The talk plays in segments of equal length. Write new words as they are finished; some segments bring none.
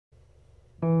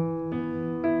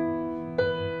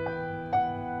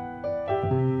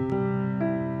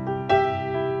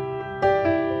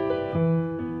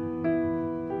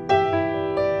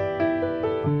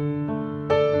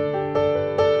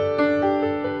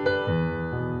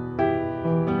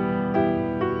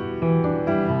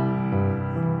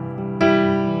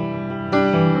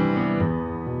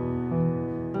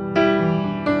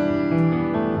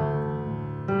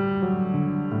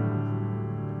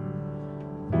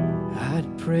I'd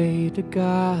prayed to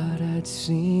God I'd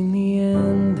seen the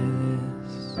end of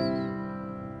this,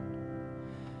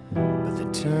 but the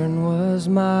turn was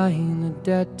mine, a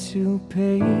debt to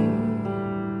pay.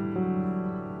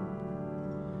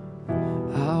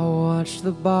 I watched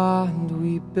the bond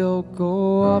we built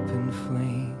go up in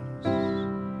flames,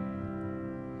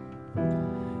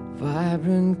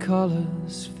 vibrant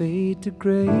colors fade to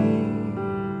gray.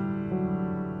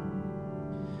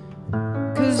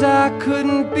 'Cause I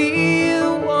couldn't be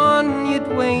the one you'd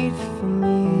wait for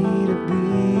me to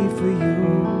be for you.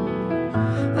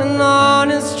 An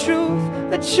honest truth,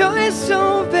 a choice so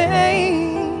vain.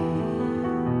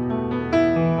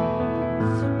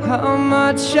 How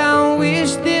much I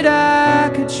wish that I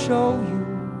could show you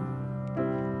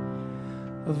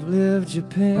I've lived your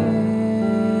pain.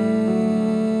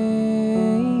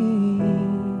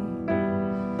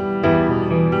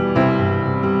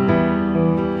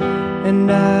 And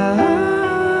I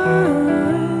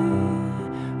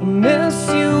miss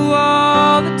you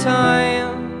all the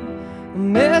time, I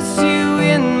miss you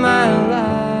in my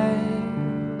life.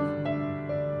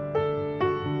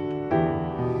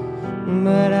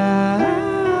 But I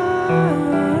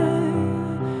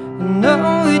know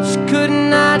that you could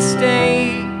not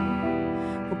stay,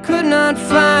 or could not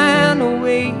find a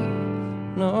way,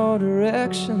 no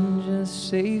direction, just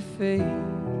safe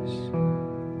face.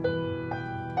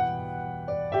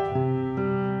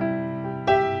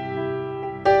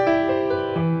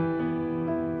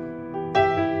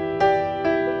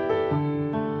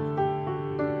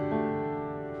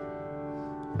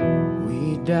 We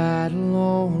died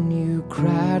alone, you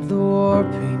cried the war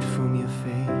paint from your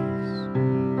face.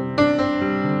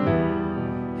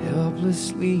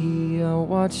 Helplessly I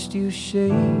watched you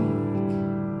shake.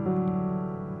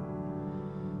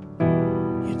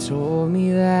 You told me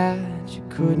that you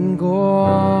couldn't go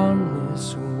on this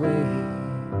way.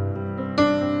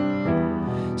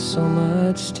 So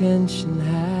much tension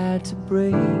had to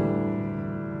break.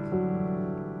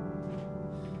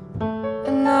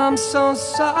 I'm so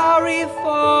sorry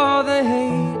for the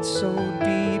hate so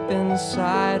deep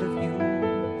inside of you.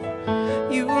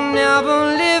 You will never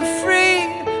live free,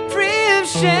 free of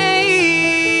shame.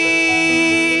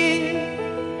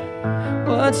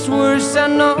 What's worse, I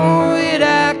know that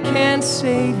I can't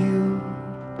save you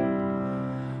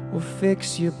or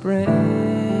fix your brain.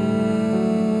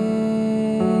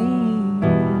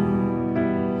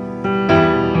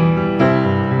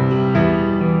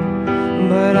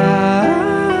 But I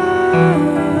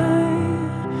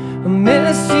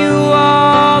miss you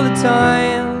all the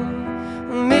time,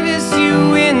 I miss you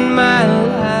in my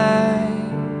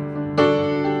life.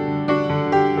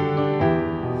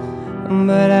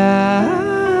 But I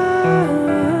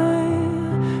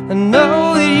know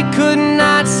that you could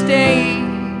not stay,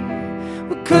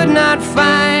 we could not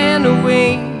find a way,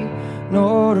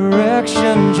 no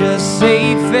direction, just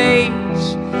save face.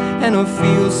 And I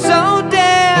feel so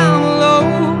damn low,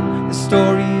 the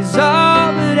stories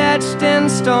all etched in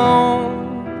stone,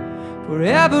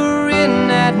 forever in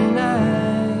that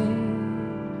night,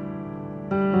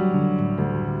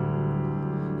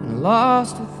 and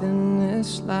lost within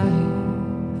this light.